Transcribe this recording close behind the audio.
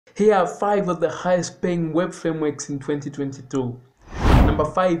Here are 5 of the highest paying web frameworks in 2022. Number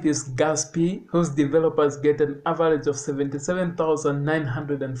 5 is Gatsby, whose developers get an average of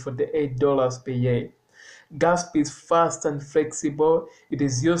 $77,948 per year. Gatsby is fast and flexible. It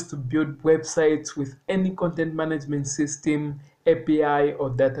is used to build websites with any content management system, API,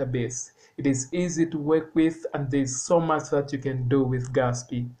 or database. It is easy to work with, and there is so much that you can do with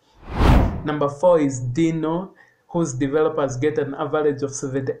Gatsby. Number 4 is Dino, whose developers get an average of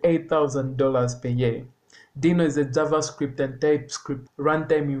 $78,000 per year. Dino is a JavaScript and TypeScript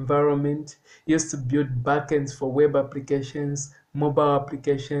runtime environment used to build backends for web applications, mobile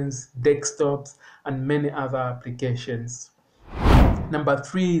applications, desktops, and many other applications. Number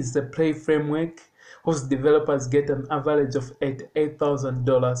 3 is the Play framework, whose developers get an average of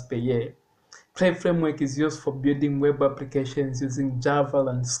 $88,000 per year. Play framework is used for building web applications using Java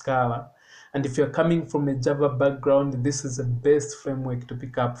and Scala. And if you're coming from a Java background, this is the best framework to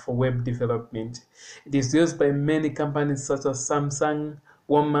pick up for web development. It is used by many companies such as Samsung,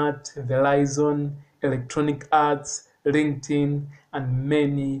 Walmart, Verizon, Electronic Arts, LinkedIn, and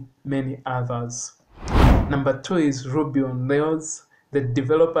many others. Number 2 is Ruby on Rails. The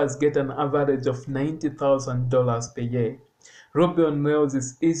developers get an average of $90,000 per year. Ruby on Rails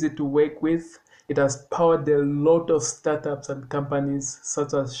is easy to work with. It has powered a lot of startups and companies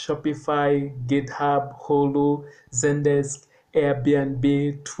such as Shopify, GitHub, Hulu, Zendesk,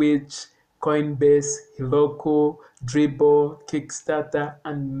 Airbnb, Twitch, Coinbase, Heroku, Dribbble, Kickstarter,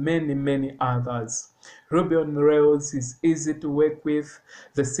 and many others. Ruby on Rails is easy to work with.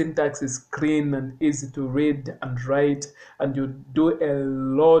 The syntax is clean and easy to read and write, and you do a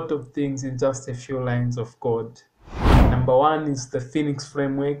lot of things in just a few lines of code. Number 1 is the Phoenix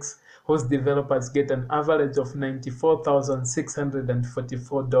frameworks, whose developers get an average of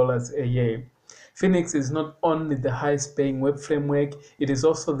 $94,644 a year. Phoenix is not only the highest paying web framework, it is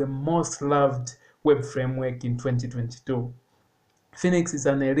also the most loved web framework in 2022. Phoenix is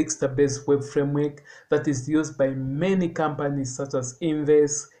an Elixir-based web framework that is used by many companies such as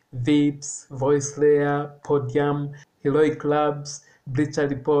Inverse, Vips, VoiceLayer, Podium, Heroic Labs, Bleacher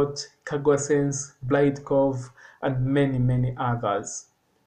Report, CargoSense, Blindcove, and many others.